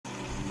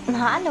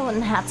Hallo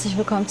und herzlich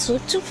willkommen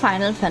zurück zu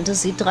Final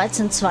Fantasy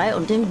XIII-2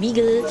 und dem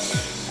Beagle.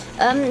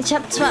 Ich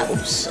habe zwar...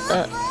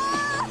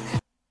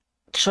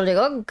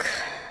 Entschuldigung.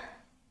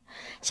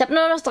 Ich habe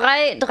nur noch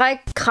drei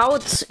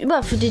Krauts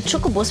über für die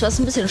Chocobos, was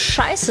ein bisschen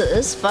scheiße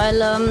ist,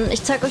 weil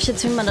ich zeige euch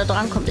jetzt, wie man da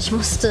dran kommt. Ich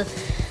musste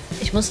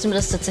mir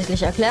das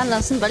tatsächlich erklären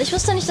lassen, weil ich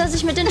wusste nicht, dass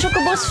ich mit den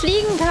Chocobos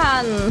fliegen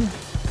kann.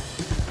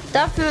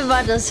 Dafür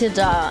war das hier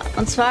da.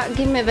 Und zwar,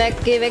 geh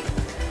weg.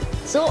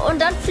 So, und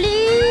dann fliegen.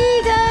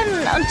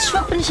 Und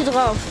schwupp bin ich hier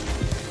drauf.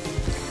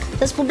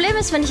 Das Problem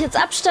ist, wenn ich jetzt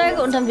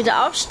absteige und dann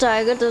wieder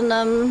aufsteige,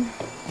 dann,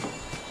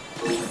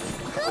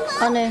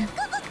 oh ne.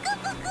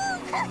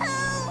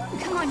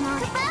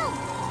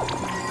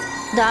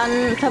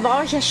 Dann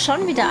verbrauche ich ja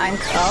schon wieder ein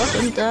Kraut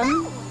und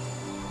dann...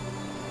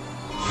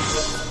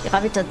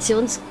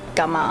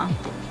 Gravitationsgamma.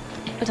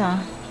 Alter.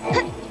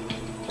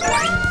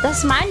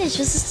 Das meine ich.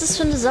 Was ist das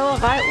für eine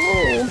Sauerei?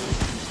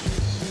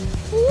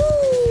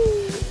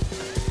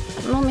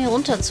 Nur um hier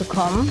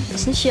runterzukommen.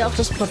 Ist nicht hier auch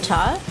das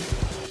Portal?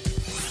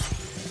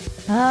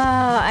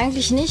 Ah,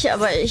 eigentlich nicht,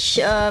 aber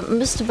ich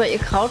müsste bei ihr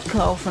Kraut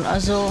kaufen.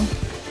 Also,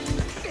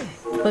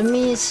 voll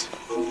mies.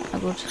 Na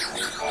gut.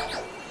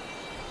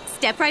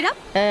 Step right up.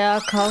 Ja,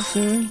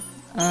 kaufen.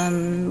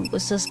 Wo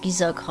ist das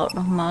Gießerkraut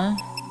nochmal?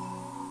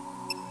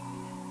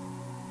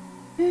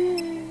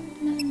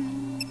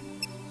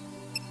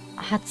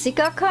 Hat sie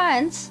gar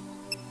keins?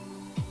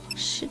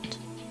 Shit.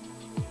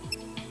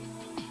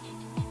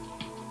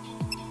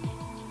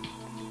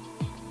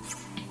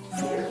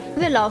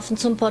 Wir laufen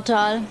zum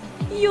Portal.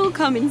 You'll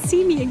come and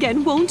see me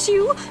again, won't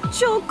you,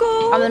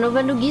 Choco? Aber nur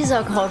wenn du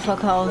Gießerkraut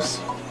verkaufst.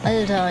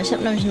 Alter, ich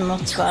habe nämlich nur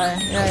noch 2.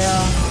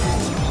 Ja.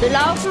 Wir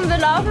laufen. Und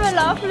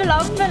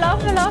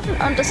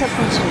das hat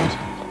funktioniert.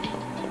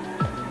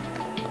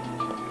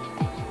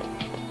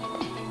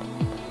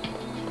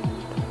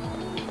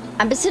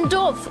 Ein bisschen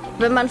doof,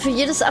 wenn man für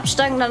jedes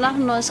Absteigen danach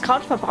ein neues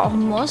Kraut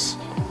verbrauchen muss.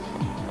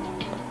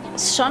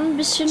 Ist schon ein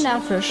bisschen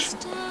nervig.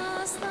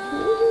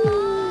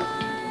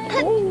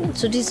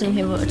 Zu diesem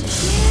hier wollte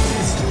ich.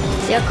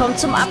 Ja, kommt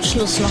zum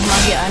Abschluss nochmal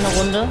hier eine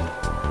Runde.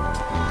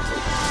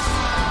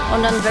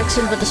 Und dann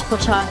wechseln wir das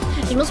Portal.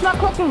 Ich muss mal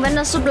gucken, wenn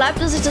das so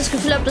bleibt, dass ich das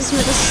Gefühl habe, dass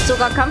mir das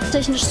sogar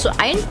kampftechnisch zu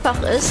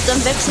einfach ist,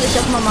 dann wechsle ich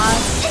auch normal.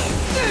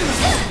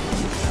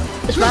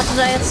 Ich warte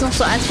da jetzt noch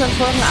so 1-2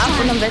 Folgen ab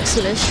und dann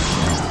wechsle ich.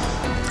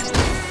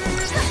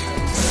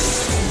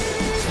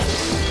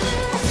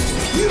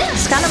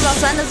 Es kann aber auch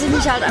sein, dass ich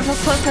mich halt einfach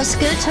voll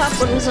verskillt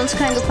habe und mir sonst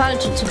keinen Gefallen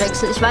tut zu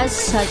wechseln. Ich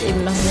weiß es halt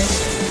eben noch nicht.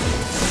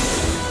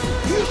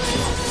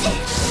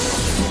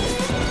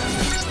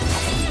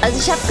 Also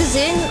ich habe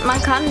gesehen,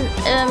 man kann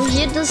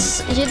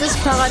jedes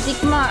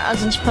Paradigma,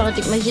 also nicht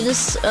Paradigma,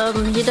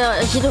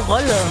 jede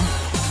Rolle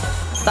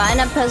bei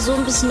einer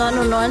Person bis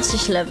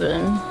 99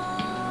 leveln.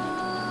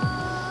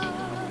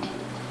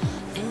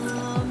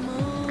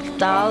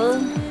 Da,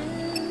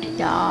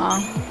 ja.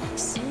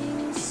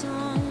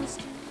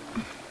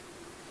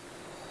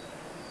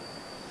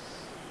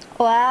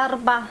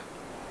 Erba.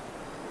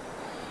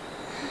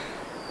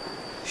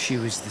 She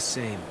was the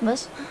same.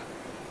 Was?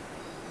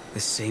 The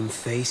same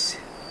face,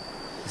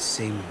 the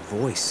same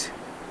voice.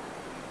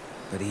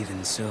 But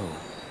even so,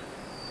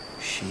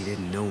 she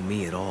didn't know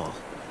me at all.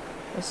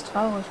 Das ist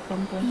traurig,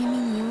 Kumpel. You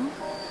mean you?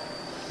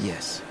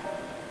 Yes.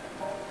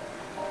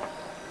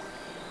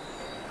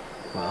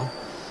 Well,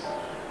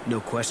 no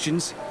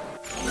questions?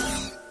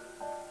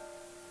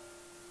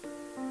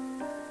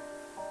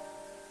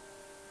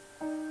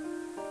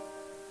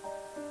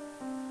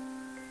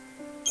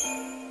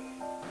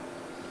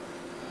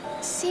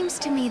 Seems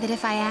to me that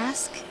if I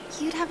ask,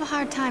 you'd have a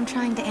hard time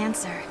trying to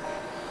answer.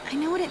 I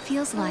know what it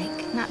feels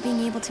like, not being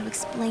able to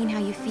explain how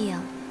you feel,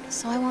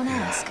 so I won't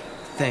ask.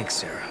 Thanks,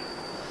 Sarah.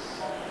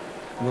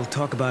 We'll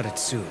talk about it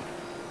soon.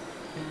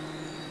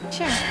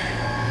 Sure.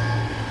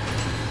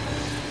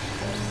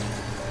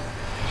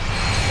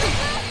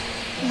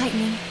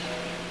 Lightning,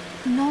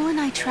 Noel and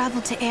I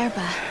traveled to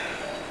Erba.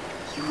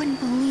 You wouldn't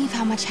believe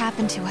how much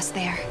happened to us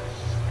there.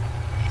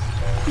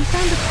 We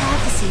found a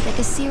prophecy that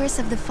the seers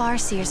of the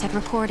Farseers had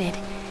recorded.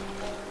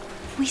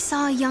 We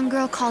saw a young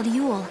girl called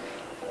Yule,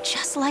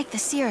 just like the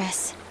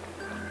seeress.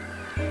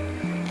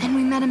 And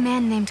we met a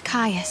man named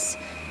Caius,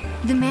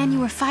 the man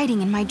you were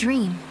fighting in my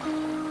dream.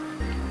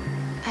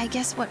 I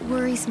guess what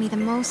worries me the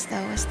most,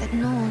 though, is that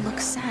Noel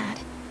looks sad.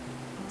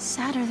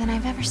 Sadder than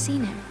I've ever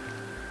seen him.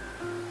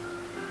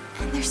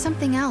 And there's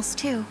something else,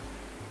 too.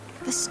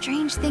 The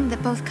strange thing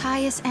that both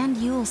Caius and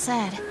Yule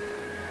said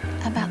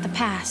about the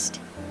past.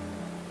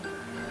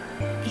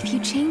 If you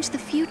change the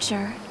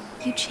future,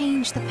 you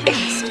change the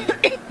past.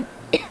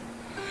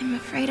 I'm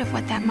afraid of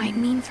what that might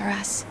mean for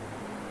us.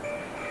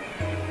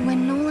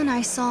 When Noel and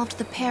I solved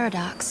the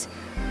paradox,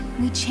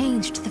 we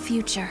changed the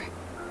future.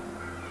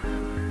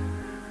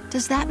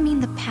 Does that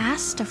mean the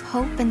past of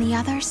Hope and the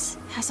others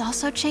has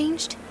also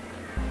changed?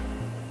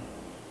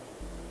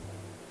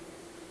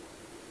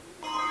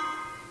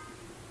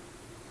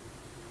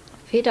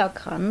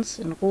 Federkranz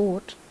in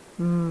Rot.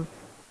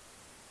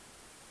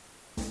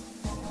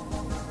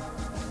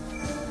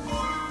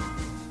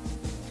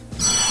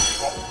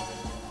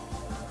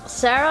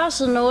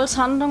 Serahs und Noels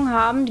Handlungen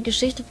haben die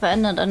Geschichte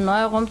verändert. Eine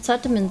neue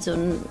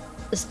Raum-Zeit-Dimension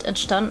ist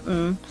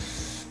entstanden.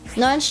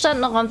 Neu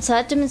entstandene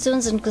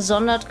Raum-Zeit-Dimensionen sind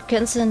gesondert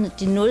gekennzeichnet.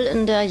 Die 0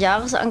 in der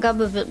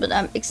Jahresangabe wird mit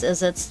einem X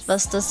ersetzt,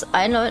 was das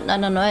Einläuten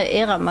einer neuen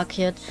Ära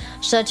markiert.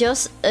 Statt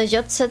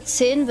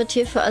JZ10 wird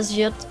hierfür also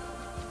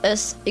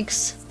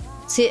JSX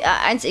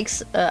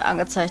 1X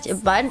angezeigt.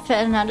 In beiden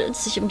Fällen handelt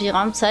es sich um die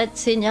Raumzeit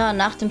 10 Jahre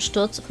nach dem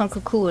Sturz von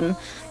Cocoon.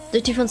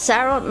 Durch die von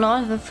Serah und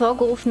Noel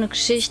hervorgerufene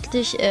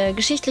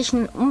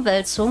geschichtlichen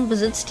Umwälzungen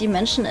besitzt die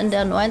Menschen in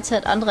der neuen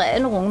Zeit andere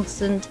Erinnerungen,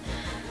 sind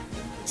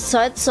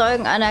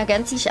Zeitzeugen einer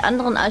gänzlich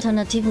anderen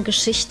alternativen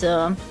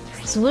Geschichte.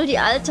 Sowohl die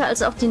alte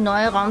als auch die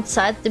neue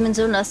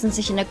Raumzeitdimension lassen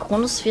sich in der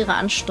Chronosphäre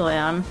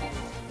ansteuern.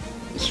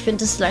 Ich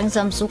finde es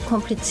langsam so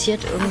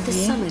kompliziert At the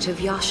irgendwie. summit of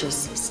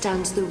Yashas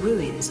stands the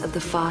ruins of the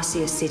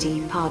Farseer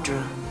city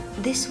Padra.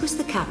 This was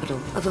the capital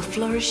of a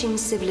flourishing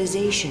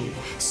civilization,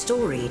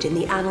 storied in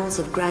the annals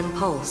of Grand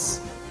Pulse.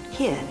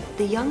 Here,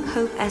 the young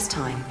Hope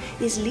Estime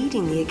is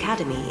leading the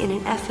academy in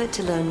an effort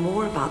to learn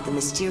more about the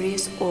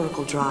mysterious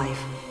Oracle Drive.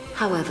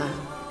 However,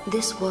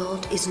 this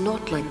world is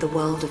not like the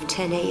world of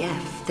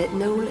 10AF that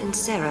Noel and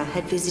Serah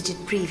had visited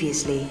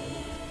previously.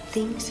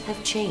 Things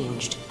have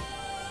changed.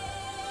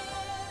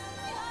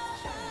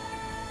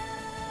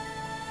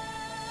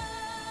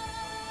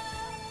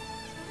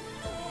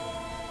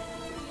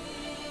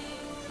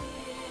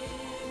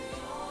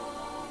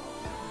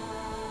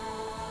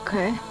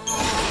 Okay.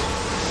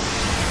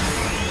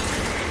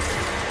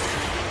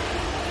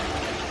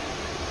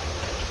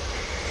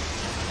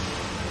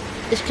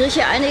 Ich kriege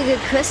hier einige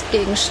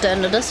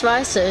Questgegenstände, das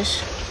weiß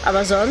ich.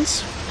 Aber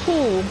sonst?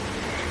 Puh.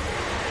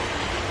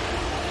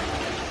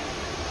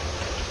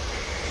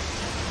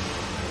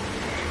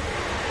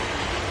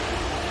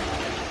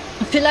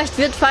 Vielleicht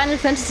wird Final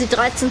Fantasy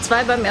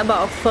XIII-2 bei mir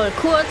aber auch voll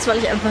kurz, weil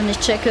ich einfach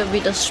nicht checke,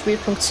 wie das Spiel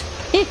funktioniert.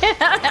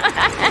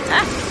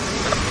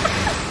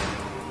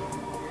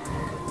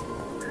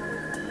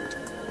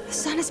 The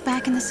sun is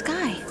back in the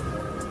sky.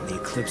 The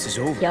eclipse is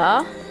over.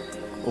 Ja.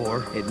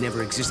 Or it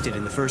never existed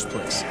in the first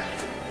place.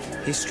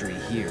 History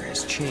here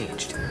has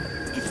changed.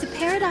 If the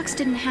paradox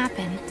didn't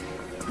happen,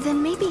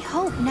 then maybe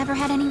Hope never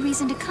had any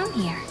reason to come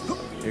here.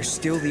 There's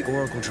still the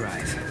Oracle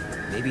Drive.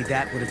 Maybe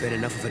that would have been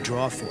enough of a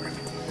draw for him.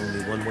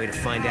 Only one way to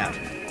find out.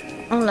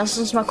 Lass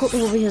uns mal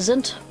gucken, wo wir hier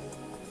sind.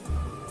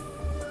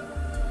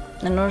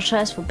 Na, nur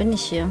Scheiß, wo bin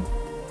ich hier?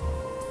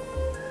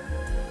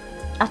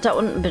 Ach, da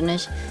unten bin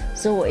ich.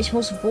 So, ich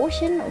muss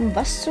wohin, um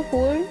was zu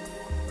holen?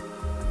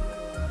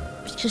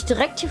 Ich krieg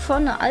direkt hier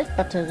vorne eine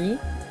Altbatterie.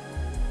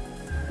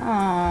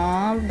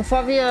 Ah,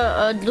 bevor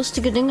wir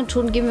lustige Dinge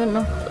tun, gehen wir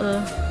noch...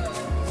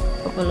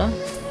 Hoppala.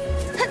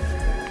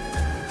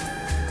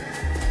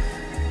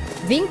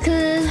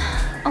 Winkel.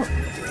 Oh.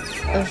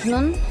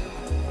 Öffnen.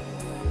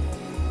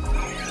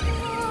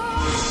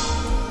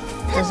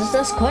 Das ist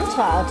das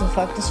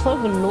Kontra-Artefakt. Das ist voll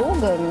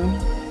gelogen.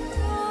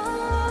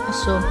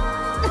 Achso.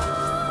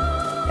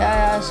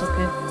 Ja, ist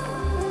okay.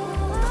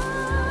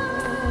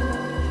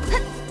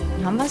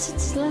 Haben wir es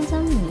jetzt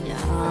langsam? Ja.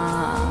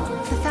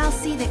 The foul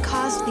sea that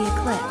caused the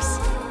eclipse.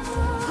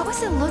 What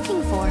was it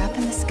looking for up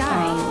in the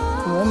sky?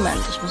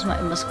 Moment, ich muss mal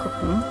irgendwas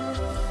gucken.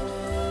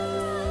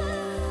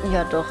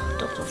 Ja, doch.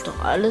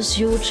 Alles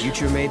gut.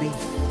 Future maybe?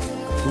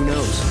 Who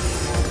knows?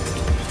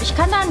 Ich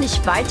kann da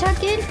nicht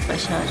weitergehen?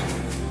 Frechheit.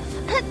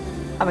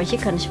 Aber hier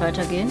kann ich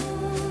weitergehen.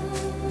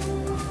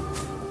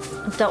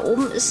 Und da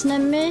oben ist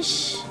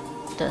nämlich...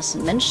 Da ist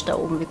ein Mensch da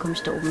oben. Wie komme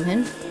ich da oben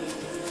hin?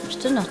 Ich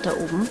bin nach da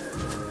oben.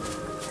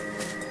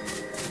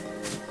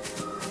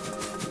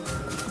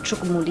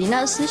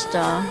 Schokomolina ist nicht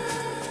da.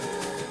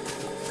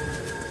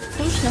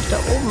 Komme ich nach da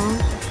oben?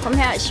 Komm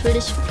her, ich will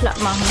dich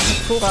platt machen.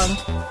 Hervorragend.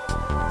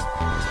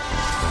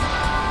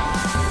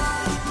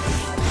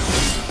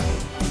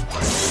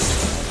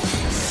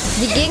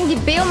 Die gegen die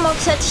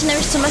Beomobs hätte ich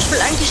nämlich zum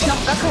Beispiel eigentlich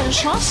noch gar keine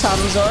Chance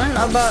haben sollen,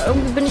 aber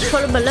irgendwie bin ich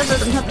voll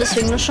überlevelt und habe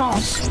deswegen eine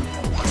Chance.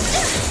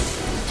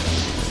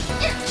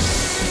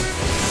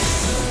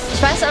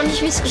 Ich weiß auch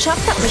nicht, wie ich es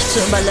geschafft habe, mich zu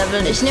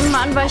überleveln. Ich nehme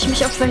mal an, weil ich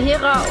mich auf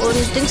Verheerer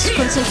und Dings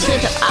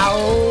konzentriert habe.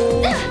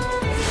 Au!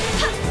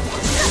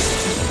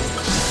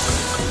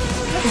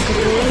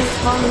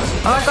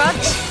 Oh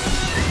Gott!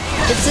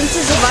 Jetzt sind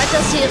sie so weit,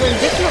 dass sie ihre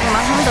Entwicklung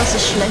machen. Das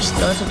ist schlecht,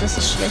 Leute. Das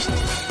ist schlecht.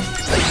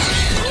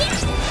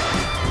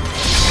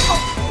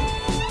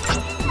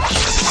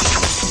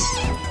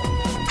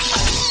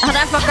 Hat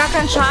einfach gar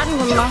keinen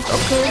Schaden gemacht.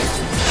 Okay.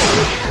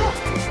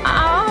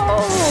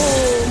 Au!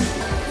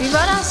 Wie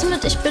war das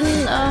mit? Ich bin,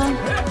 Au!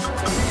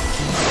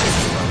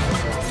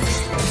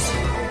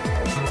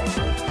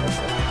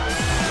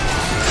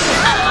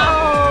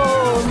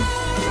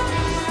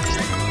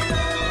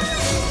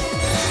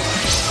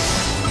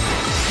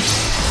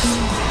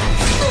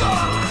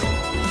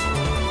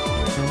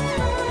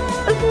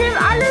 Ich nehme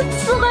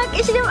alles zurück.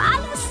 Ich nehme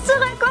alles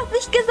zurück, was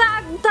ich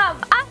gesagt habe.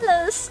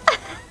 Alles.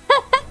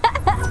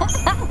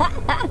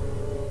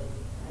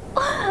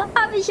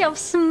 Habe ich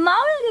aufs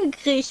Maul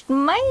gekriegt.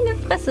 Meine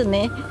Fresse,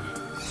 nee.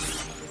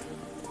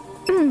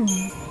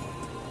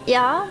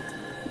 Ja,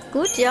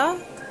 Gut, ja.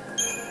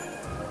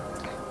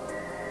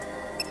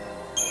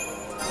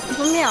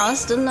 Von mir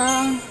aus, dann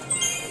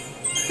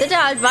wird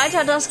er halt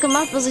weiter das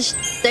gemacht, was ich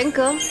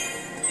denke.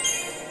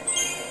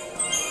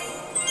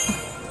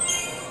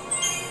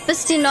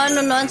 Bis die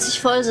 99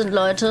 voll sind,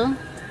 Leute.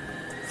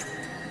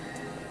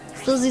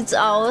 So sieht's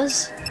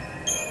aus.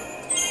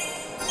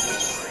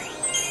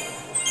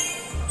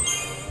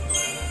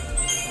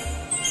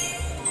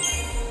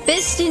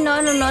 Bis die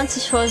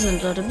 99 voll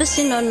sind, Leute. Bis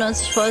die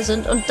 99 voll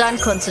sind. Und dann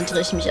konzentriere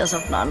ich mich erst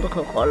auf eine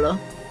andere Rolle.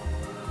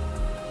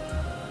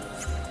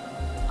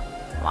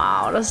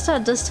 Wow, das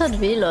tat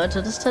weh,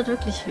 Leute. Das tat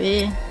wirklich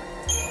weh.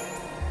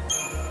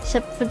 Ich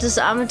habe für das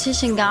arme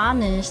Tierchen gar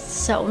nichts. Das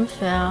ist ja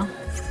unfair.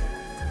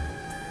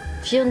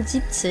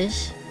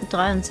 74 und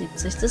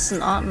 73. Das ist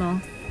in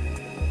Ordnung.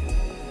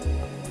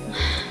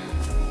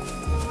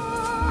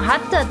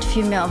 Hat das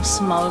viel mehr aufs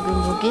Maul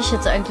gegeben? Wo gehe ich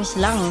jetzt eigentlich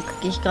lang?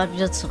 Gehe ich gerade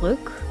wieder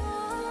zurück?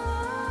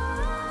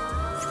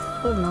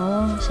 Oh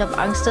no. Ich habe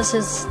Angst, dass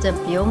jetzt der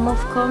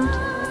Biomorph kommt.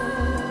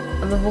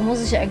 Aber wo muss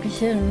ich eigentlich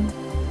hin?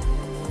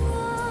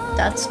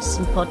 Da zu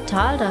diesem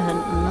Portal da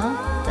hinten, ne?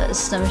 Da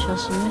ist nämlich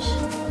was für mich.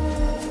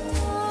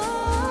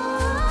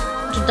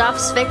 Du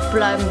darfst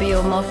wegbleiben,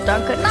 Biomorph.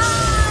 Danke. Nein!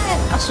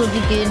 Achso,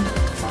 die gehen.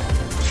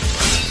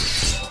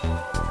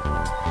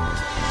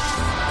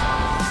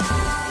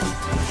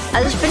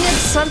 Also ich bin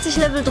jetzt 20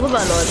 Level drüber,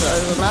 Leute.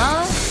 Also,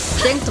 na?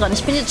 Denkt dran,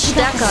 ich bin jetzt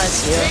stärker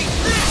als ihr.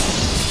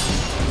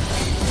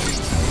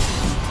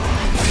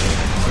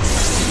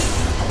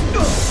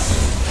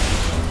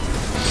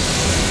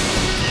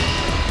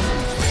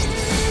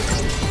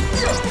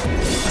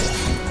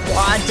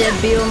 Boah, hat der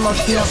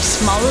Beomorph mir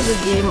aufs Maul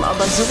gegeben,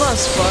 aber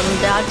sowas von.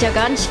 Der hat ja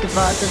gar nicht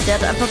gewartet, der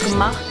hat einfach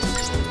gemacht.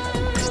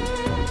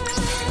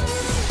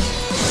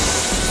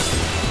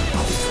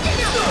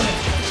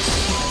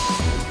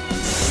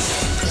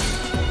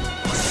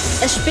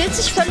 Es spielt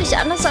sich völlig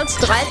anders als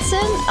 13,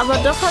 aber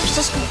doch habe ich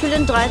das Gefühl,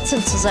 in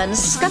 13 zu sein.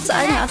 Es ist ganz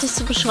eigenartig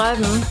zu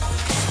beschreiben.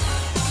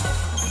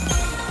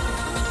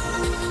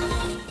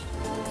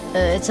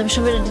 Jetzt habe ich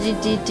schon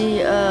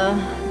wieder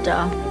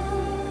da.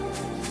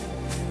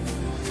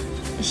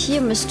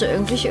 Hier müsste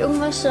irgendwie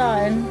irgendwas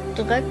sein.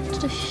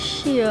 Direkt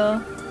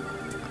hier.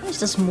 Kann ich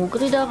das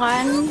Mogri da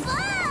rein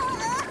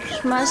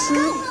schmeißen?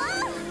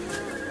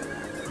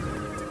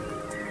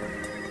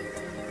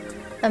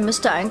 Er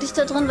müsste eigentlich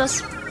da drin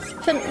was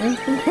finden.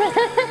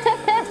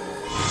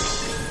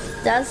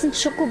 Da ist ein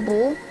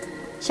Chocobo.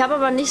 Ich habe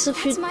aber nicht so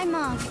viel...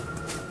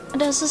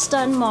 Das ist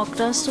dein Mog,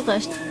 da hast du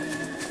recht.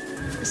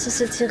 Ist das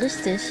jetzt hier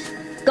richtig?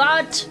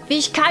 Gott, wie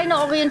ich keine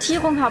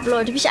Orientierung habe,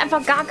 Leute. Wie ich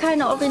einfach gar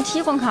keine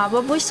Orientierung habe,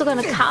 obwohl ich sogar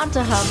eine Karte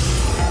habe.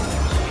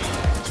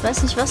 Ich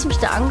weiß nicht, was mich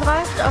da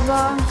angreift,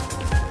 aber...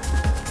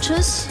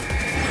 Tschüss.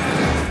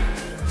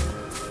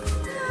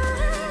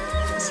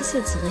 Ist das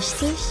jetzt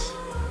richtig?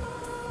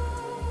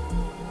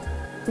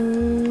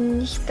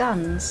 Nicht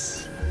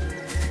ganz.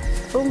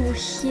 Irgendwo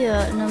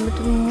hier in der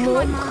Mitte.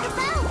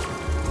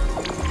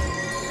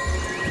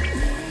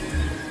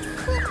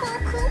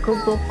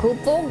 Kupo,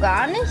 Kupo,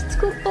 gar nichts.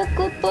 Kupo,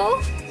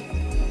 Kupo.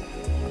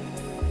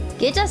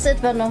 Geht das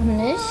etwa noch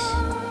nicht?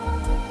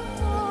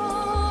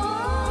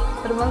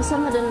 Warte mal, was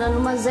haben wir denn da?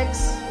 Nummer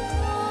 6.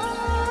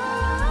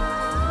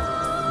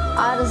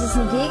 Ah, das ist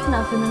ein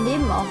Gegner für eine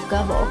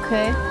Nebenaufgabe.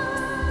 Okay.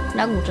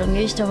 Na gut, dann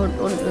gehe ich da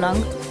unten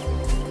lang.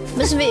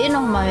 Müssen wir eh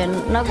noch mal hin.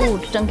 Na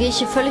gut, dann gehe ich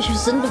hier völlig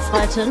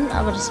sinnbefreit hin,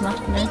 aber das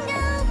macht nichts.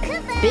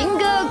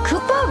 Bingo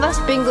Cooper? Was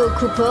Bingo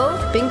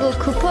Cooper? Bingo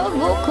Cooper?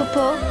 Wo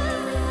Cooper?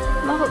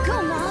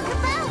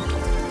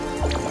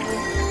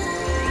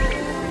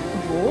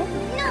 Wo?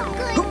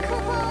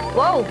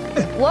 Wow!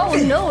 Wow,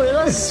 Noel!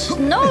 Was?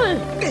 Noel!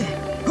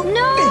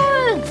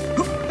 Noel!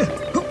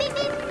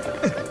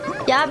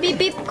 Ja, bip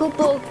bip,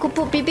 Kupo,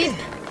 Kupo, bip bip.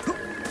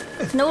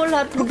 Noel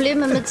hat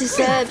Probleme mit sich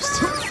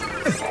selbst.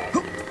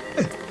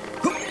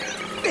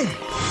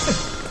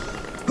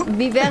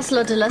 Wie wär's,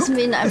 Leute? Lassen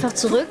wir ihn einfach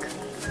zurück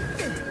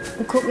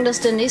und gucken,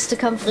 dass der nächste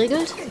Kampf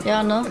regelt?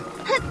 Ja, ne?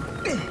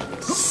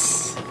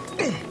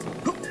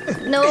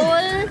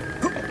 Noel!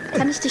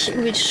 Kann ich dich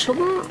irgendwie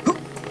schubben?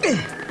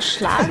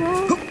 Schlagen?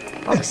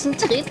 Boxen?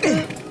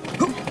 Treten?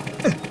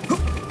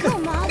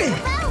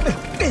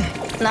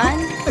 Nein?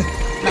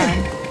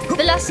 Nein.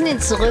 Wir lassen ihn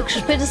zurück.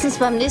 Spätestens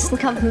beim nächsten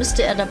Kampf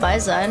müsste er dabei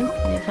sein.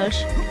 Nee,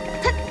 falsch.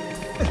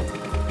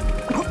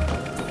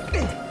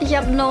 Ich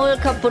habe Noel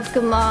kaputt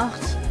gemacht.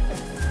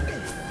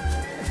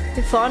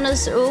 Hier vorne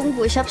ist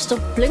irgendwo... Ich hab's doch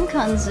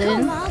blinkern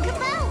sehen.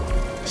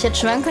 Ich hätte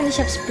schwören können, ich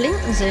hab's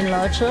blinken sehen,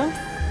 Leute.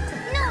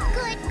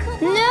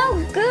 No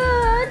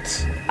good!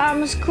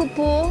 Armes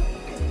Kupo.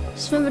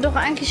 Das will mir doch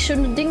eigentlich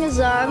schöne Dinge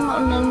sagen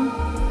und dann...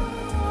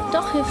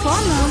 Doch, hier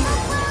vorne.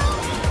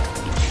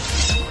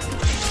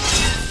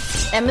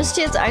 Er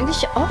müsste jetzt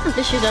eigentlich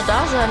hoffentlich wieder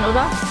da sein,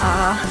 oder?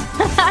 Ah.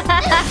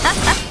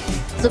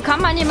 So kann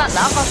man jemanden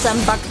auch aus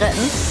seinem Bug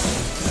retten.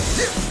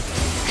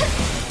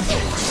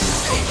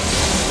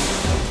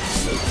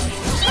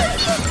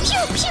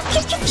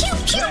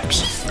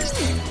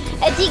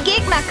 Die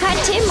Gegner, kein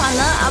Thema,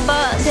 ne? Aber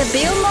der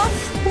Beomorph,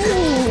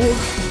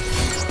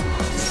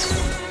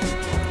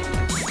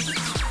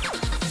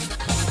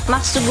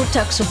 Machst du gut,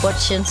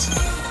 Taxobottchens.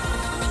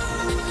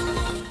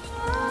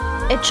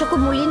 Ey,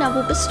 Chokomolina,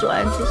 wo bist du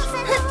eigentlich?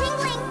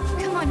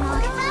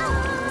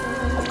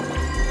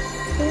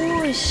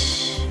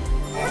 Ruhig.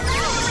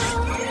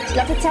 Ich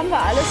glaube, jetzt haben wir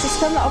alles. Jetzt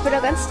können wir auch wieder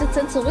ganz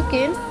dezent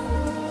zurückgehen.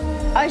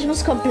 Aber ich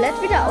muss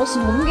komplett wieder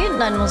außen rum gehen?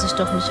 Nein, muss ich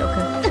doch nicht.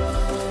 Okay.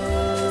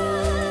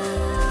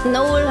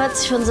 Noel hat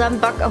sich von seinem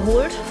Bug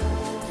erholt.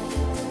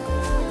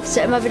 Ist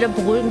ja immer wieder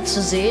beruhigend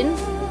zu sehen.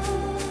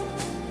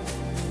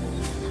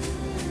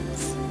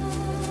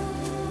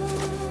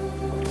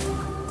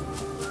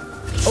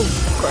 Oh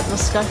Gott,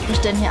 was greift mich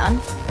denn hier an?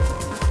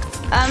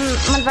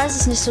 Man weiß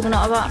es nicht so genau,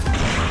 aber...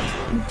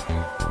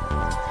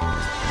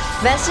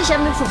 Wäre es nicht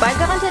an mir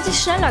vorbeigerannt, hätte ich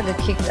schneller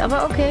gekickt,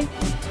 aber okay.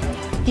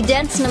 Die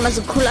dancen immer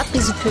so cool ab,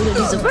 diese Vögel,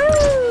 diese...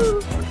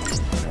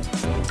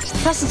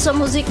 Passend zur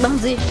Musik machen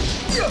sie...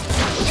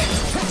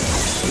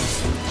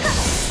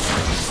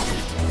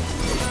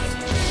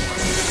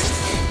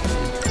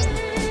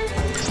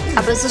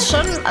 Aber es ist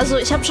schon, also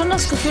ich habe schon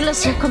das Gefühl,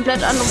 dass ein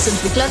komplett anderes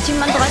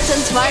Entwicklerteam an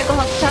 13.2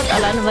 gehockt hat,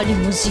 alleine weil die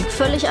Musik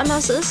völlig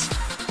anders ist.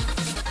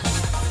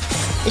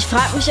 Ich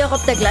frage mich auch,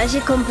 ob der gleiche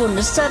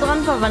Komponist da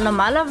dran war, weil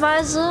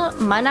normalerweise,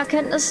 meiner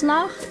Kenntnis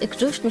nach, ihr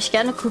dürft mich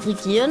gerne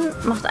korrigieren,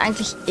 macht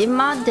eigentlich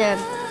immer der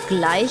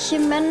gleiche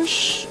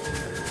Mensch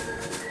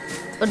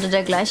oder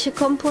der gleiche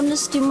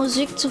Komponist die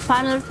Musik zu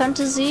Final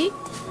Fantasy.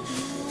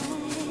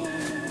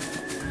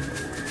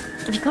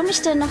 Wie komme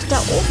ich denn nach da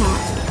oben?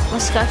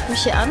 Was greift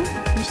mich hier an?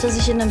 Nicht, dass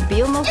ich in einem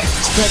Biom... Was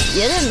seid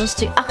ihr denn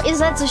lustig? Ach, ihr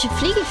seid solche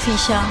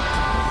Fliegeviecher.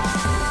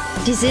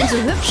 Die sehen so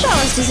hübsch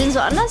aus. Die sehen so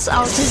anders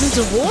aus. Die sind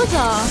so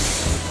rosa.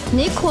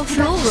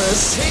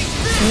 Necrofloris.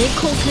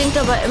 Necro klingt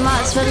aber immer,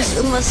 als wäre das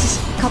irgendwas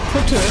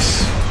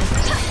Kaputtes.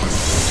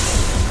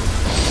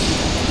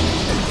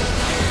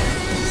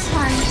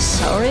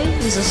 Sorry?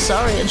 Wieso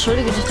sorry?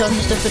 Entschuldige dich doch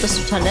nicht dafür, dass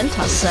du Talent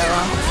hast,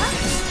 Sarah.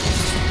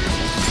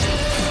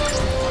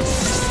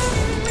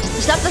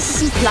 Ich glaube, das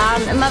ist ein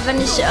Plan. Immer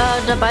wenn ich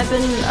dabei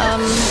bin,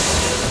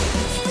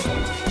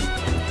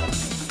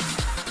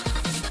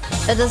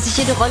 dass ich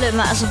jede Rolle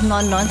immer erst auf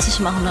 99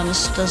 mache, dann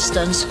ist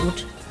das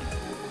gut.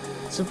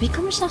 So, wie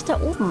komme ich nach da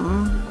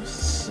oben? Das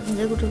ist eine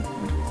sehr gute...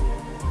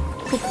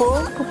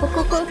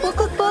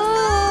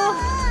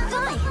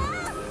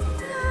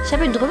 Ich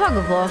habe ihn drüber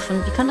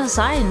geworfen. Wie kann das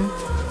sein?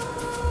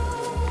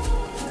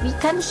 Wie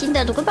kann ich ihn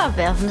da drüber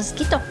werfen? Das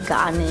geht doch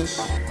gar nicht.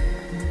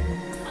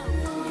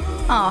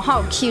 Oh,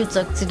 how cute,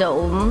 sagt sie da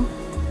oben.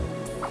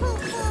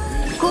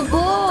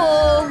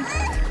 Kubo!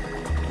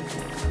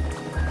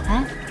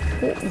 Hä?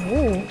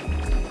 Wo?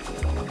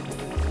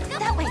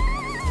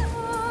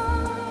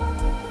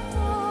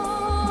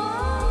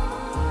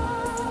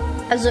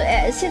 Also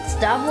er ist jetzt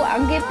da, wo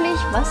angeblich...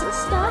 Was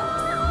ist da?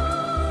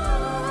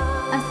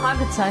 Ein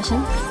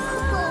Fragezeichen.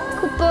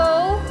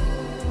 Kubo!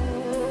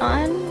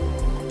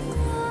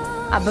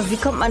 Aber wie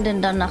kommt man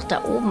denn dann nach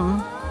da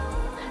oben?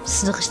 Das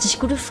ist eine richtig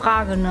gute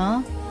Frage,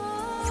 ne?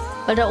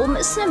 Weil da oben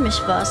ist nämlich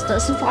was. Da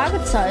ist ein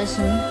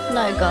Fragezeichen.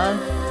 Na egal.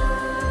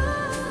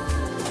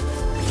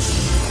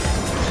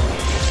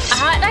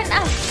 Ah, nein,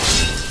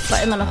 ah.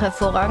 War immer noch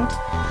hervorragend.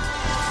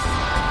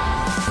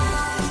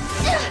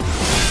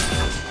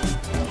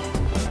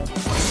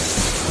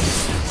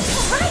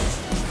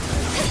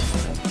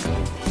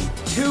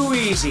 Too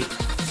easy.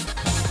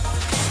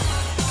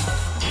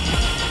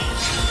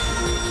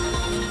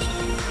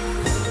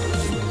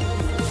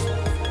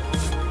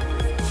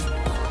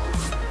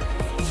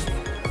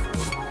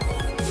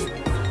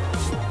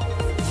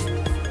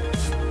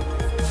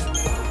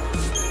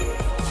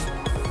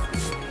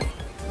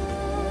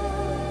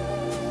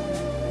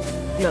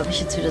 Glaube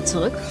ich jetzt wieder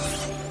zurück?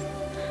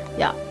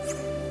 Ja.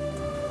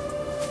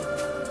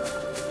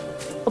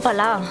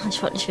 Hoppala,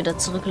 ich wollte nicht wieder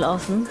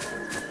zurücklaufen.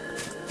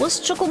 Wo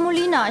ist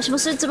Chokomolina? Ich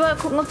muss jetzt überall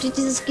gucken, ob die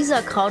dieses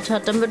Gisa-Kraut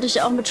hat, damit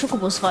ich auch mit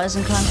Chocobus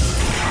reisen kann.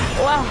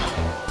 Wow.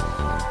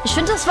 Ich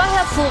finde, das war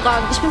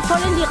hervorragend. Ich bin voll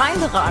in die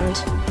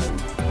reingerannt.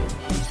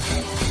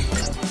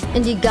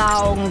 In die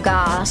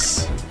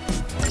Gaugengas.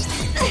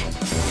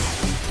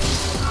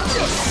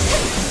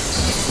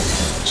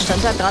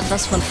 Stand da gerade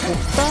was von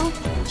fruchtbar?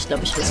 Ich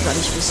glaube, ich will es gar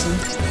nicht wissen.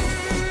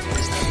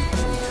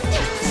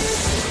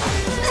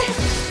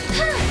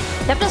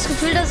 Ich habe das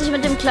Gefühl, dass ich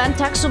mit dem kleinen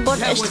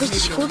Taxobot echt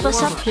richtig gut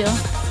was hab hier.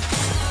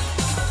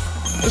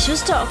 Ich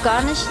wüsste auch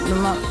gar nicht...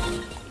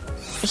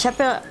 Ich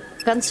habe ja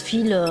ganz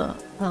viele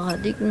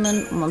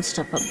Paradigmen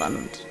Monster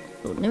verbannt.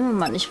 So, nehmen wir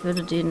mal, ich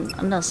würde den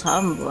anders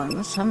haben wollen.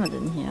 Was haben wir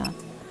denn hier?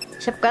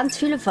 Ich habe ganz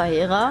viele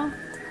Verheerer.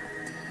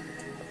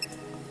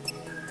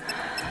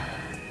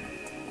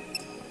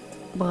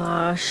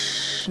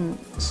 Braschen.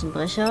 Das ist ein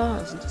Brecher.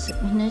 Das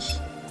interessiert mich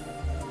nicht.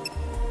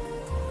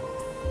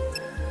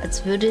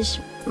 Als würde ich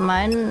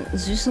meine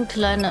süße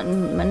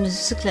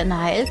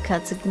kleine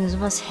Heilkatze gegen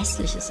sowas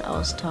Hässliches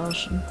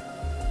austauschen.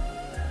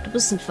 Du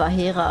bist ein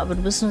Verheerer, aber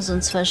du bist nur so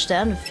ein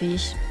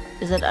 2-Sterne-Viech.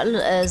 Ihr seid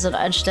alle, so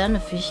ein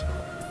 1-Sterne-Viech.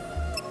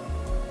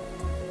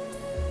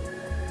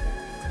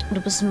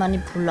 Du bist ein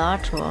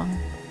Manipulator.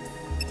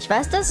 Ich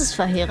weiß, dass es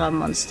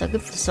Verheerer-Monster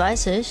gibt, das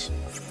weiß ich.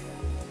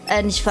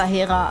 Nicht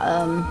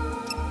Verheerer,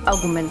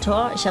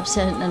 Argumentor. Ich habe es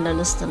ja hinten in der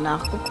Liste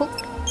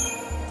nachgeguckt.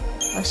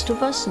 Weißt du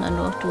was? Nein,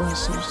 nur du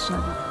hast nichts.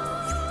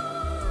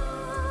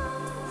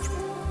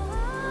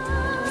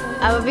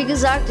 Aber wie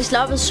gesagt, ich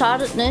glaube, es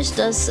schadet nicht,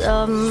 dass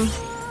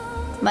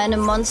meine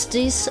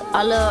Monsties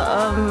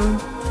alle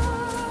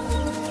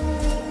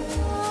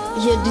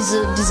hier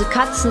diese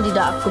Katzen, die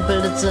da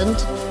abgebildet sind,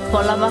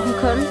 voller machen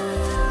können.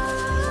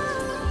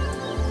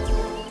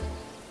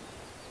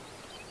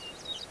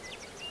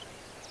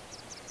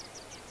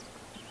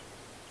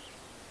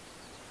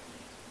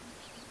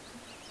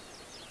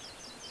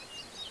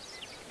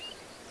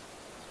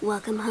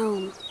 Welcome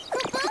home.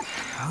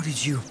 How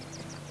did you...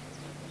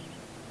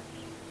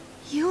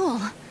 Yule.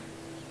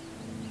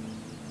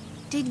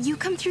 Did you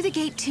come through the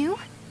gate too?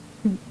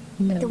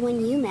 No. The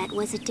one you met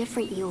was a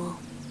different Yule.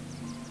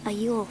 A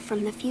Yule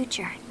from the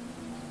future.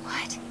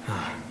 What?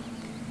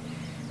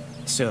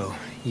 So,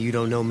 you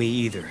don't know me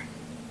either.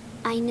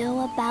 I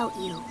know about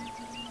you.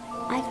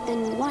 I've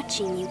been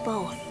watching you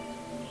both.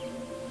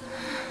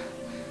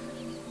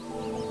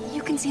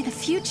 You can see the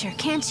future,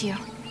 can't you?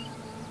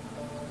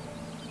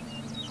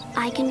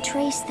 I can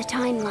trace the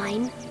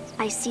timeline.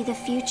 I see the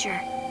future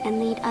and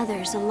lead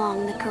others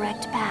along the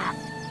correct path.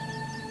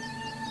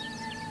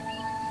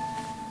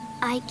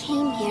 I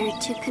came here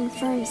to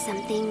confirm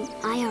something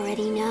I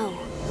already know.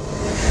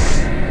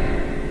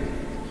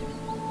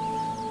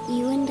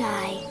 You and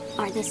I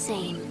are the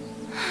same.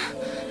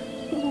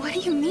 What do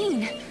you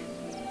mean?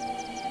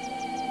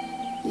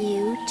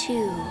 You,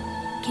 too,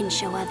 can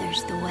show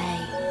others the way.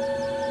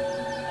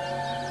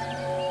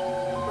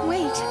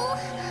 Wait.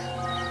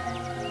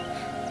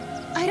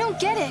 I don't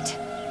get it.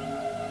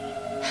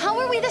 How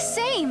are we the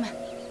same?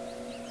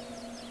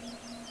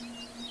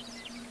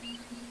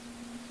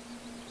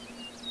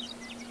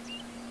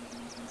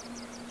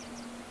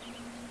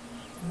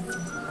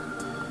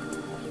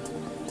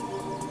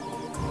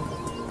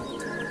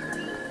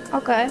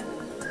 Okay.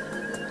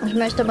 Ich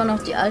möchte aber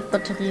noch die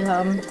Altbatterie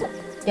haben.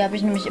 Die habe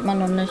ich nämlich immer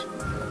noch nicht.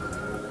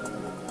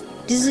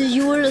 Diese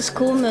Yule ist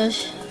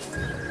komisch.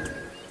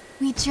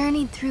 We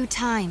journeyed through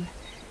time,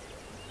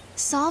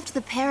 solved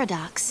the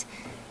paradox,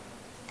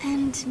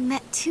 and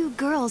met two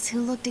girls who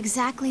looked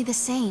exactly the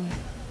same.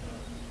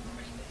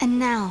 And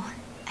now,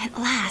 at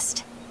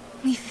last,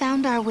 we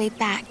found our way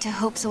back to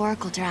Hope's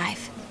Oracle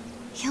Drive.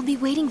 He'll be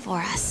waiting for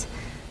us.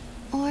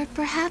 Or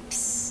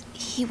perhaps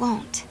he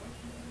won't.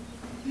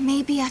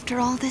 Maybe after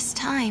all this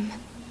time,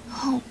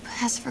 Hope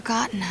has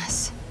forgotten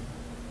us.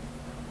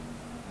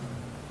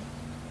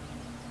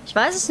 Ich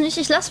weiß es nicht.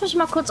 Ich lasse mich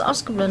mal kurz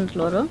ausgeblendet,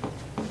 Leute.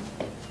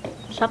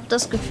 Ich habe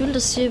das Gefühl,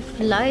 dass hier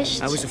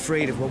vielleicht... I was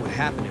afraid of what would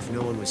happen if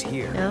no one was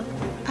here. Ja.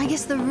 I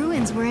guess the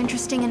ruins were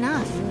interesting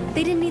enough.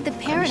 They didn't need the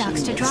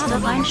paradox to draw da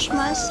them in.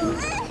 reinschmeißen.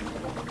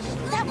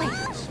 That way.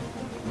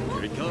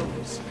 Here it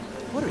comes.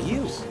 What are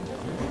you?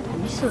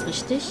 Nicht so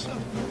richtig.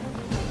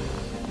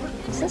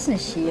 Ist das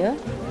nicht hier?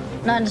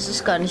 Nein, das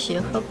ist gar nicht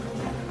hier. Hopp.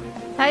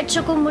 Hi,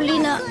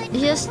 Chokomolina.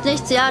 Hier ist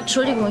nichts. Ja,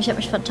 Entschuldigung, ich habe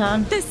mich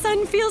vertan. The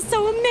sun feels so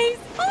amazing.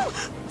 Oh,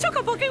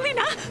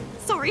 Chocopokelina.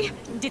 Sorry,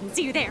 didn't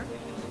see you there.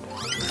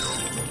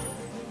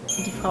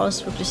 Die Frau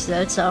ist wirklich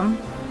seltsam.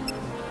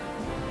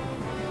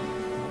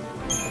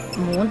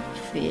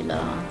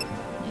 Mondfehler.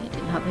 Nee,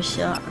 den habe ich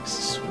ja.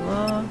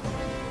 Accessoire.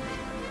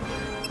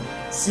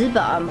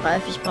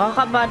 Silberarmreif. Ich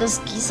brauche aber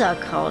das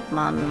Gießerkraut,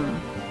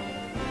 Mann.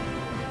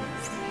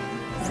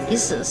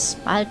 Ist es.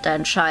 Bald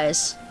dein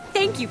Scheiß.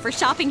 Thank you for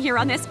shopping here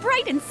on this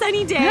bright and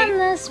sunny day. On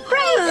this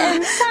bright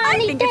and I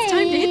sunny think it's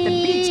time to hit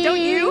the beach,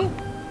 don't you?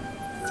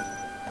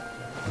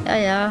 Ja,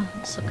 ja,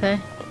 ist okay.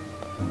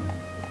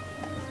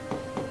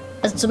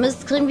 Also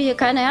zumindest kriegen wir hier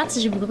keine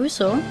herzliche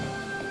Begrüßung.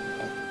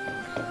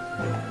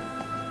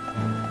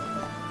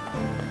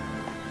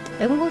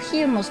 Irgendwo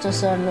hier muss das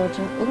sein,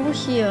 Leute. Irgendwo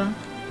hier.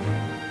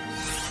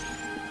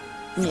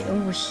 Nee,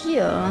 irgendwo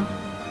hier.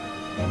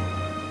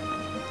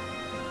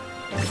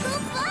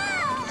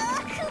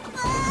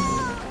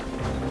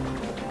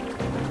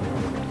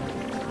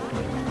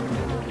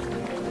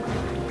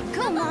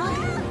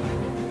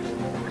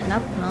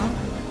 Knapp, ne?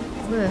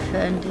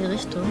 Ungefähr in die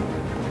Richtung.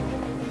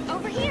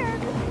 Over here.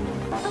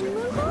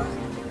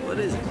 What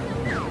is it?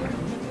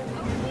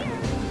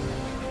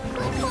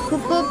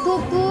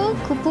 Kupupupu,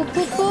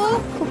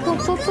 kupupupu,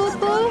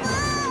 kupupupu.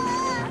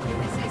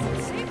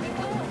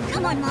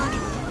 Come on, Mog.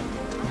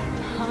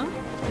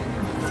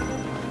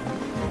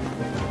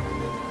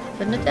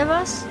 Findet er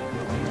was?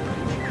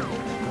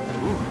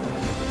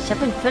 Ich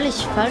habe ihn völlig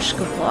falsch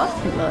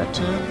geworfen,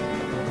 Leute.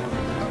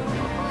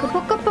 Kupu,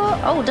 kupu.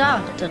 Oh,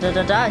 da.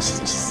 Da. Ich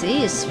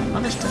sehe es. Wie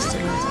mache ich das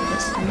denn jetzt am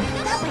besten?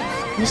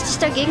 Nicht ich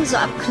dagegen so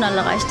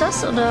abknalle. Reicht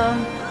das? Oder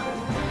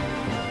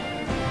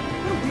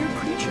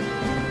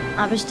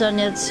habe ich dann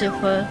jetzt hier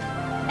voll...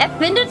 Er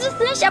findet es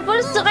nicht, obwohl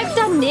es direkt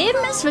daneben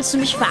ist. Willst du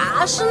mich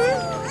verarschen?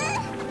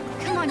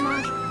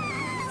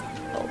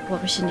 Oh, wo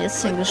habe ich ihn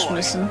jetzt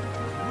hingeschmissen?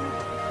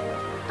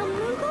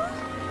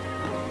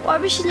 Wo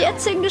habe ich ihn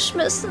jetzt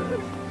hingeschmissen?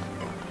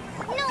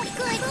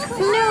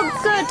 No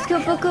good,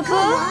 Kupu, Kupu.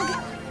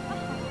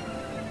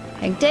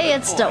 Hängt der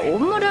jetzt da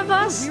oben oder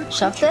was?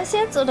 Schafft er es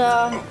jetzt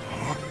oder?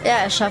 Ja,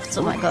 er schafft's,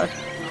 oh mein Gott.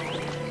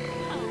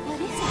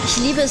 Ich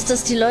liebe es,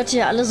 dass die Leute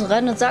hier alle so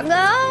rennen und sagen,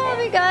 ah,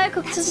 wie geil,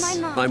 guckt es.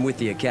 I'm with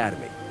the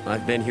Academy.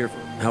 I've been here,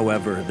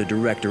 however, the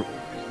director...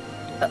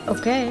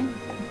 Okay.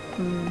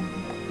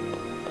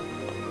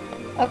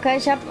 Okay,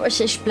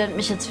 ich blende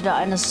mich jetzt wieder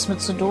ein, das ist mir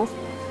zu doof.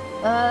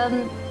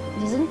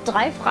 Hier sind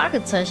 3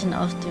 Fragezeichen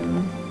auf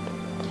dem...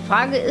 Die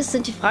Frage ist,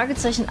 sind die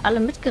Fragezeichen alle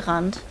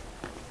mitgerannt?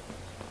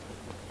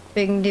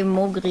 Wegen dem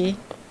Mogri.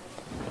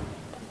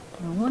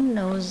 No one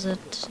knows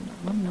it.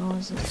 No one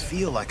knows it. I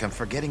feel like I'm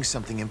forgetting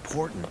something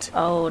important.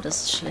 Oh,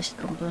 das ist schlecht,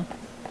 Kumpel.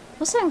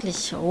 Wo ist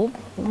eigentlich Rob?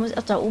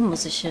 Ach, da oben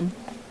muss ich hin.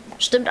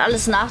 Stimmt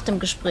alles nach dem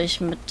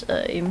Gespräch mit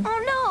ihm. Oh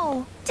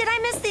no! Did I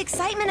miss the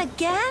excitement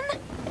again?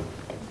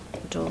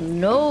 Don't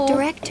know.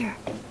 Director,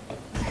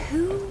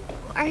 who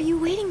are you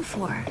waiting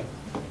for?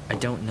 I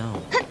don't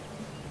know.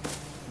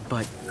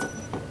 But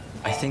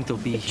I think they'll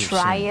be here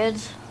Try soon.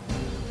 it.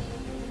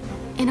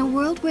 In a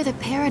world where the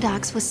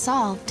paradox was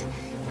solved,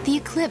 the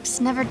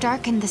eclipse never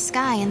darkened the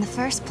sky in the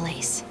first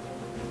place.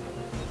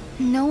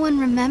 No one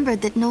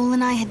remembered that Noel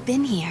and I had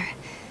been here.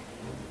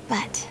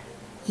 But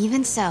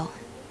even so,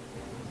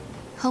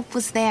 Hope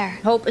was there.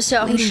 Hope ist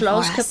ja auch ein waiting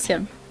schlaues for us.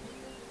 Köpfchen.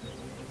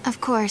 Of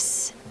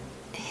course,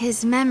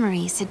 his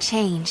memories had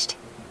changed.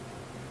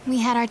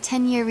 We had our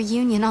 10-year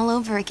reunion all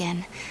over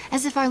again,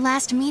 as if our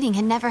last meeting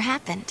had never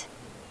happened.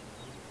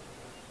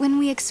 When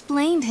we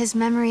explained his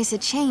memories had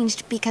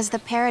changed because the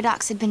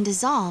paradox had been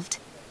dissolved,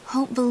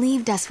 Hope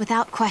believed us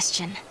without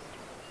question.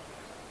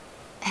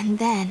 And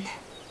then...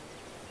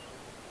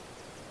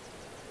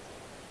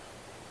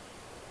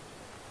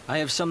 I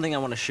have something I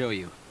want to show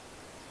you.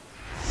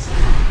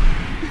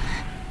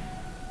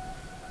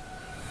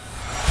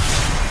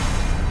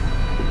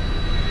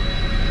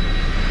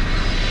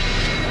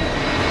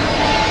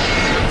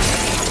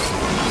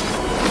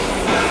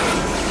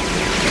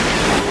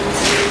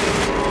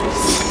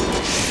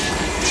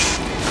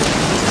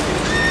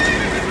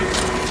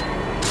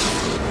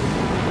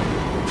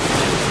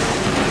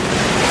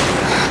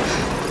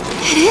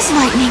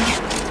 lightning.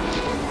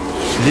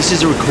 This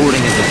is a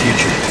recording of the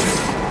future.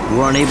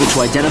 We're unable to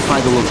identify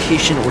the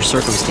location or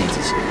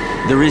circumstances.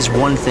 There is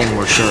one thing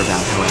we're sure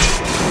about,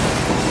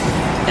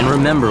 however. And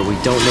remember, we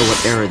don't know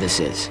what era this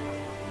is.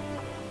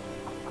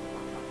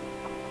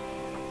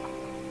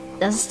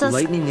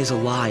 Lightning is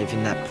alive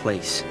in that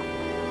place.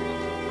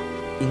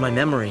 In my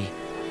memory,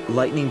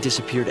 Lightning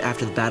disappeared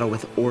after the battle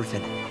with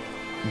Orphan.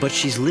 But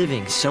she's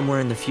living somewhere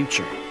in the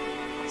future.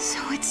 So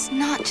it's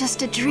not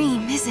just a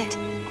dream, is it?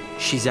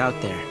 She's out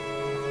there.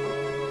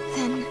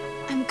 Then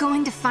I'm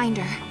going to find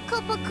her.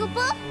 Koopa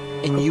Koopa?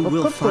 And you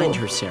will find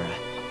her, Serah.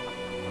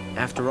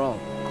 After all,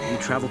 you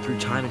traveled through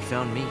time and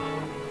found me.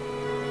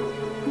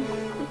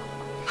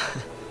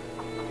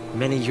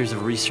 Many years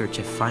of research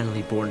have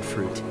finally borne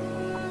fruit.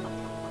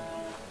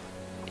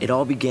 It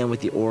all began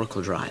with the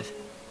Oracle Drive.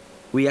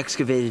 We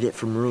excavated it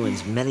from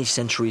ruins many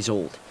centuries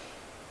old.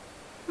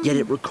 Yet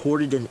it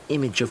recorded an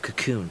image of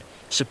Cocoon,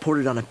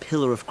 supported on a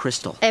pillar of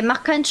crystal. Ey,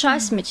 mach keinen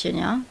Scheiß, Mädchen,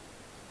 ja?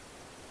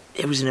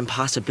 It was an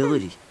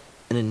impossibility,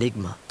 an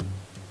enigma.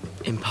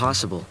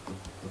 Impossible,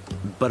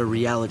 but a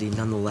reality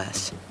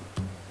nonetheless.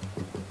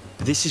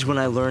 This is when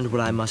I learned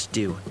what I must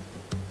do.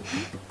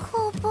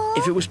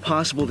 If it was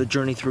possible to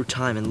journey through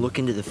time and look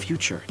into the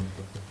future,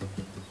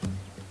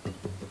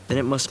 then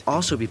it must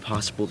also be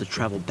possible to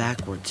travel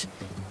backwards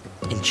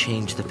and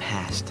change the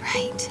past.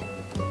 Right.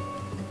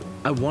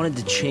 I wanted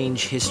to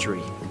change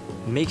history,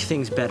 make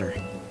things better.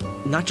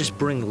 Not just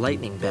bring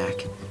Lightning back,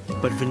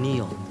 but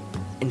Vanille,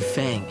 and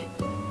Fang,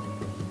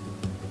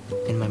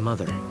 and my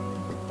mother.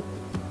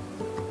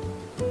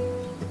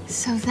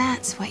 So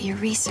that's what your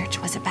research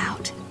was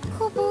about.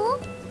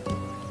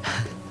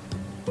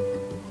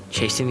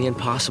 Chasing the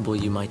impossible,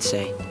 you might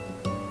say.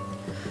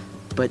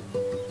 But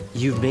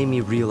you've made me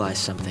realize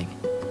something.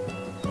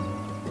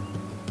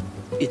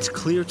 It's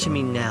clear to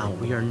me now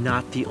we are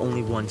not the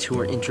only ones who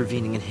are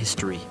intervening in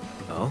history.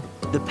 Oh?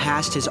 The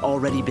past has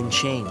already been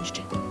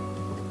changed.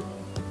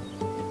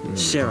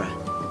 Serah,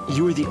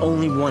 you are the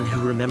only one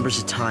who remembers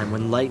a time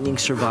when Lightning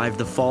survived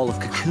the fall of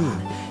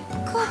Cocoon.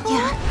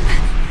 Yeah.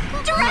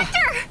 Director!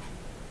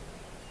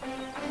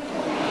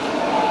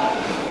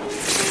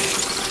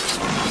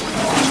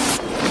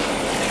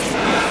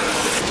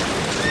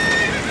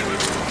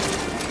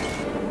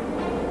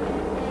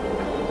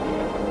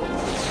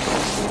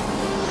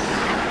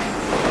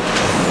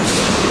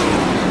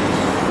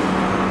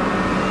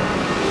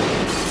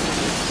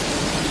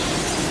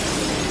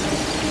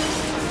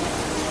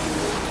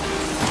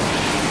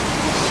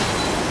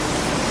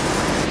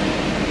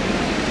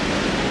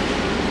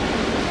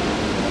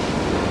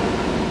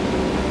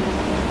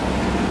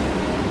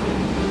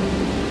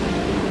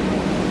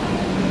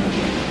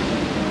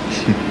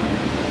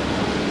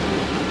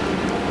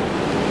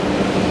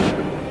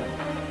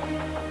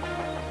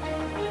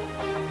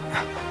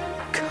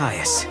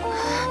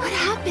 What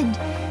happened?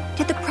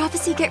 Did the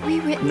prophecy get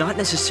rewritten? Not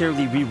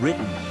necessarily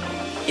rewritten.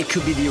 It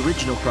could be the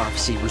original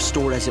prophecy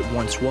restored as it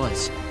once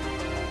was.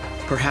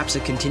 Perhaps a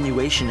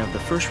continuation of the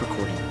first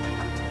recording.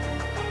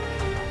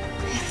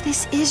 If If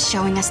this is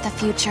showing us the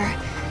future,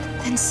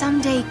 then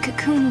someday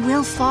Cocoon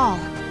will fall.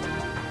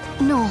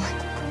 Noel,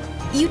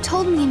 you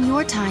told me in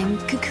your time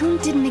Cocoon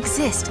didn't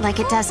exist like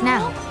it does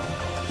now.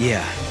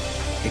 Yeah,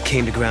 it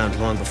came to ground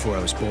long before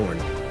I was born.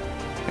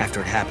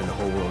 After it happened, the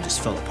whole world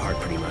just fell apart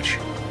pretty much.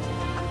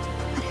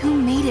 But who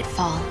made it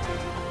fall?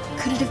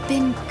 Could it have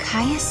been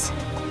Caius?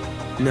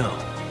 No,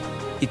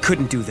 he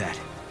couldn't do that.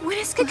 When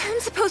is Cocoon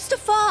supposed to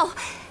fall?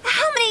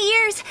 How many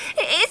years?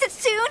 Is it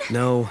soon?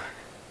 No,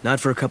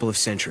 not for a couple of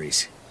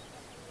centuries.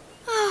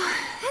 Oh,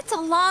 that's a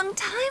long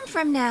time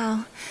from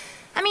now.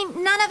 I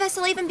mean, none of us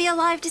will even be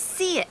alive to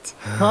see it.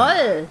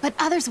 Toll. But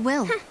others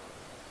will.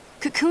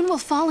 Cocoon will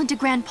fall into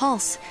Grand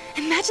Pulse.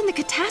 Imagine the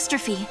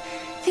catastrophe.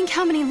 Think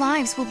how many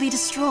lives will be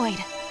destroyed.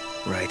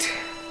 Right.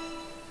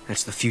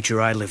 That's the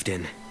future I lived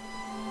in.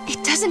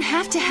 It doesn't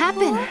have to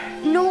happen.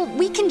 Noel,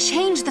 we can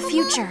change the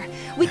future.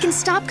 We can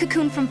stop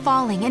Cocoon from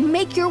falling and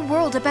make your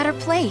world a better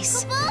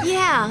place.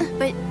 Yeah,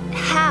 but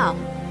how?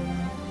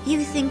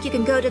 You think you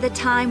can go to the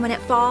time when it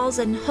falls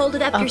and hold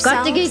it up Oh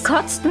yourselves? Gott, Digi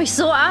kotzt mich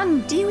so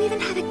an. Do you even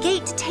have a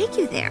gate to take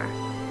you there?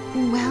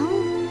 Well,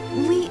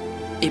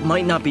 It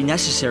might not be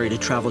necessary to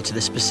travel to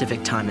the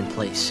specific time and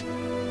place.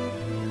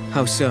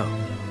 How so?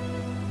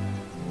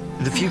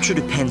 The future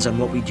depends on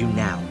what we do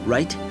now,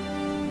 right?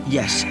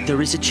 Yes,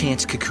 there is a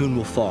chance Cocoon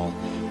will fall,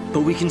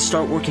 but we can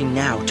start working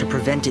now to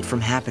prevent it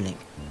from happening.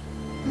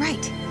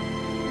 Right.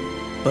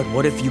 But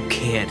what if you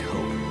can't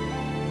hope?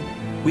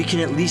 We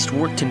can at least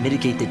work to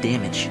mitigate the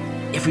damage.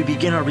 If we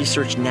begin our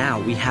research now,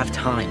 we have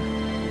time.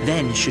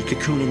 Then, should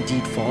Cocoon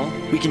indeed fall,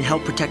 we can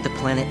help protect the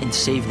planet and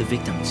save the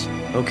victims.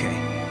 Okay,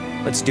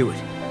 let's do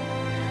it.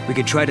 We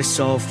could try to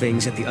solve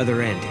things at the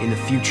other end, in the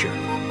future.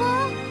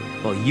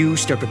 While you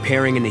start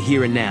preparing in the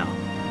here and now.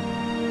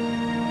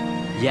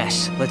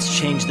 Yes, let's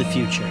change the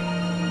future.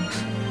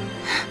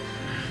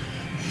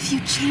 If you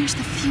change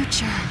the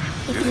future...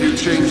 If you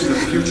change the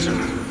future,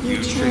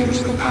 you change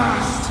the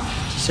past.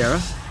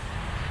 Serah?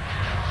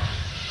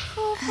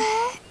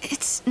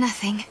 It's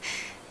nothing.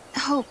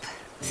 Hope,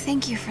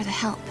 thank you for the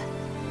help.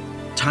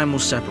 Time will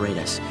separate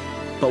us,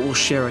 but we'll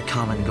share a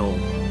common goal.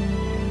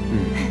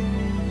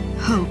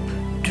 Hope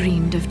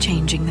dreamed of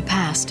changing the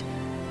past.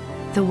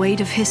 The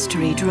weight of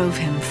history drove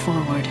him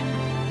forward.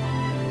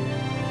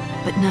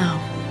 But now,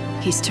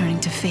 he's turning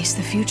to face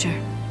the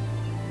future.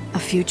 A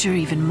future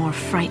even more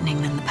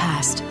frightening than the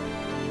past.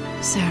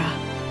 Serah,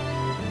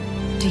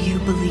 do you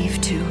believe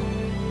too?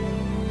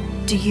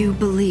 Do you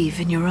believe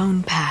in your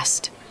own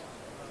past?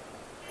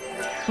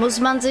 Muss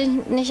man sich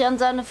nicht an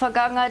seine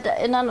Vergangenheit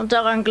erinnern und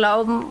daran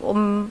glauben,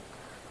 um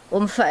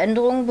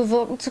Veränderungen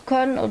bewirken zu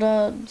können?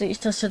 Oder sehe ich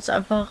das jetzt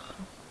einfach...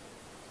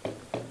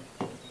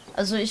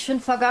 Also ich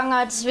finde,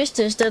 Vergangenheit ist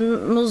wichtig,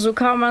 denn nur so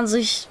kann man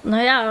sich,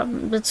 naja,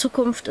 in der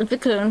Zukunft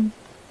entwickeln.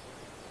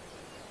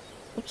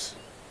 Ups.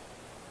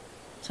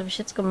 Was habe ich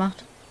jetzt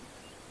gemacht?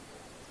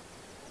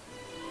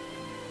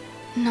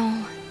 No.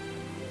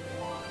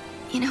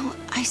 You know,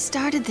 I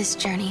started this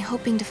journey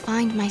hoping to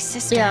find my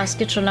sister. Ja, es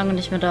geht schon lange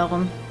nicht mehr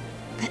darum.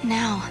 But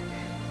now,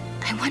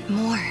 I want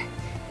more.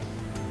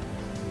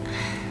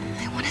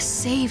 I want to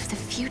save the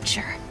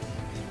future.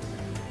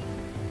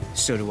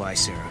 So do I,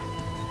 Serah.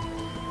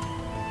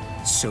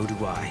 So do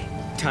I.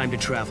 Time to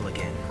travel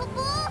again.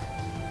 Kupo!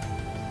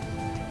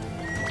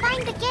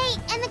 Find the gate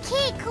and the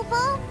key,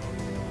 Kupo!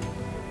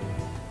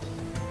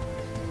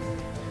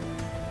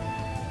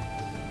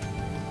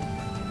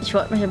 Ich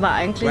wollte mich aber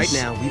eigentlich...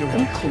 Right now, we don't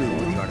have a clue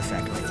where the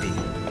artifact might be.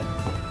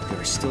 There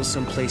are still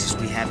some places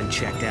we haven't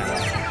checked out.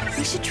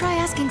 We should try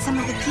asking some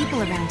of the people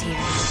around here.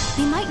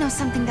 They might know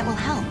something that will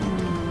help.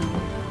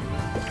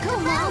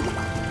 Come on!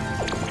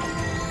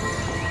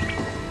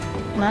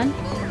 Nein?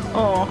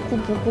 Oh,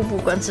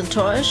 Kupu, ganz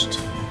enttäuscht.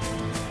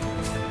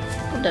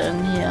 Was ist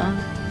denn hier?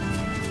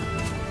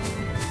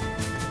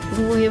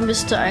 Irgendwo hier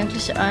müsste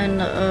eigentlich ein,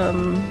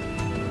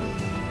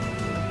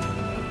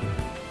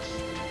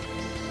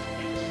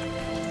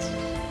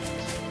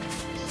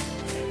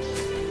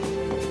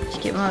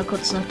 Ich gehe mal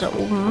kurz nach da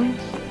oben.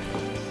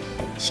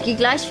 Ich gehe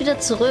gleich wieder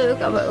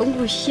zurück, aber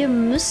irgendwo hier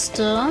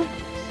müsste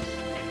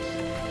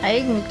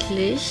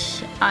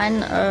eigentlich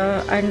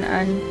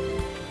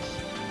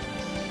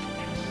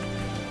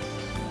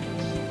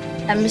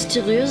ein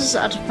mysteriöses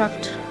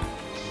Artefakt.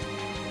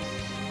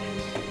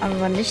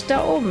 Aber nicht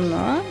da oben,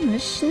 ne?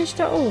 Nicht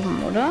da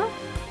oben, oder?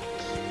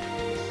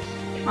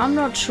 I'm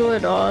not sure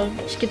at all.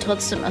 Ich gehe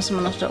trotzdem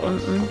erstmal nach da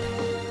unten.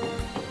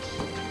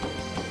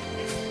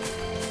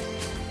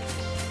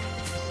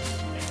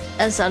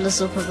 Es ist alles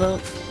so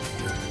verwirrt.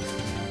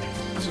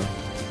 Also.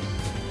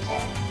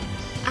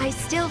 I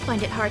still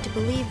find it hard to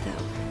believe,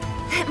 though,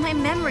 that my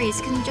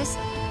memories can just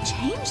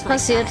change like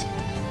Passiert.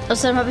 that.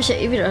 Außerdem habe ich ja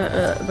eh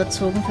wieder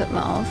überzogen, fällt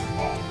mir auf.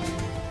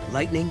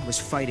 Lightning was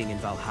fighting in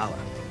Valhalla.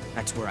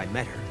 That's where I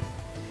met her.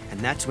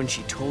 And that's when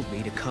she told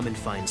me to come and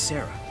find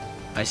Serah.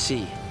 I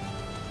see.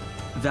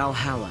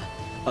 Valhalla,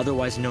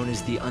 otherwise known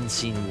as the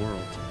Unseen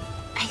World.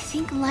 I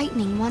think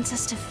Lightning wants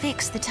us to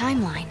fix the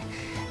timeline.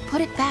 Put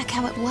it back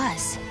how it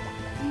was.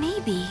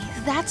 Maybe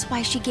that's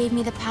why she gave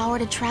me the power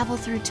to travel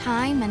through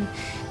time and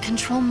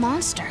control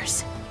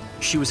monsters.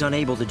 She was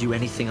unable to do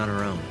anything on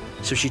her own,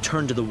 so she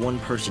turned to the one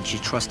person she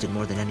trusted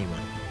more than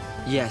anyone.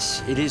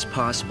 Yes, it is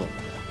possible,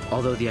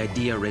 although the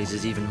idea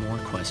raises even more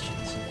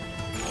questions.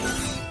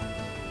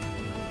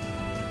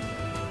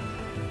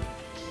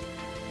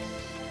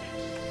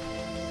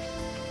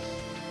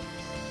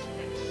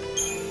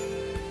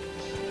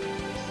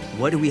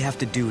 What do we have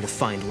to do to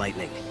find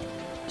lightning?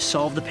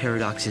 Solve the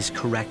paradoxes,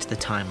 correct the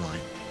timeline.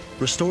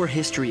 Restore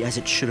history as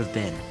it should have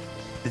been.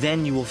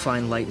 Then you will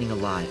find lightning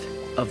alive.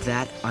 Of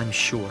that, I'm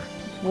sure.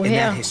 Woher? In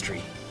that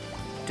history,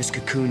 does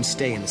Cocoon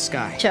stay in the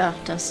sky? Tja,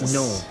 das ist...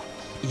 No.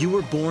 You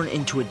were born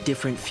into a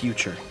different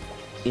future.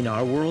 In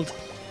our world,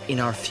 in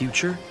our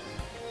future,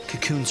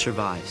 Cocoon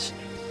survives.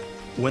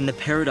 When the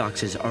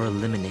paradoxes are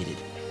eliminated,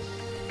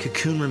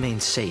 Cocoon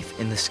remains safe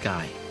in the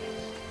sky.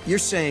 You're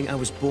saying I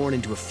was born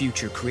into a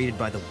future created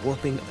by the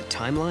warping of a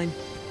timeline?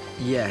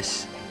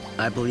 Yes,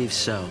 I believe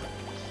so.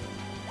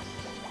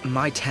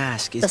 My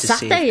task is Das to sagt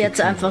save er jetzt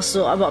Cocoon. einfach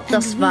so, aber ob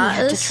das And we wahr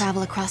have to ist...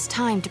 travel across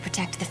time to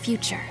protect the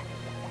future.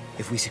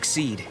 If we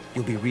succeed,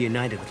 you'll be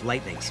reunited with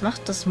lightning. Was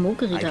macht das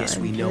Mogri I da guess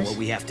we know what eigentlich?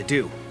 we have to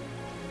do.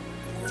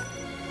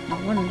 No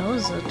one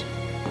knows it.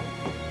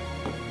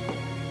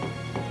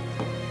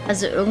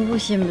 Also irgendwo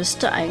hier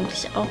müsste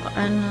eigentlich auch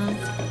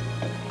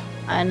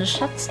eine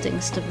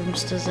Schatzdingste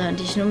sein,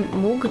 die ich nur mit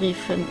Mogri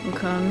finden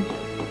kann.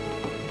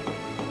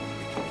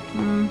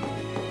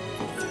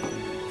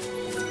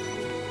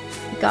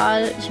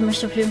 Egal, ich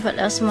möchte auf jeden Fall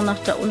erstmal nach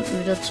da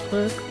unten wieder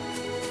zurück.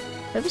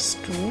 Wer bist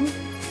du?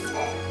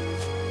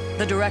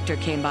 The director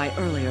came by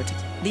earlier to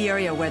the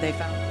area where they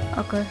found.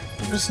 Okay,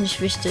 du bist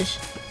nicht wichtig.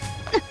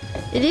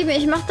 Ihr Lieben,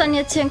 ich mache dann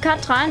jetzt hier einen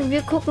Cut rein.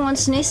 Wir gucken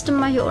uns nächste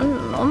Mal hier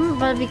unten um,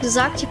 weil wie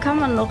gesagt, hier kann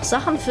man noch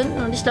Sachen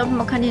finden und ich glaube,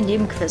 man kann hier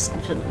Nebenquesten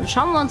finden.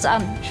 Schauen wir uns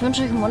an. Ich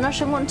wünsche euch einen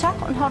wunderschönen guten Tag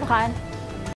und haut rein.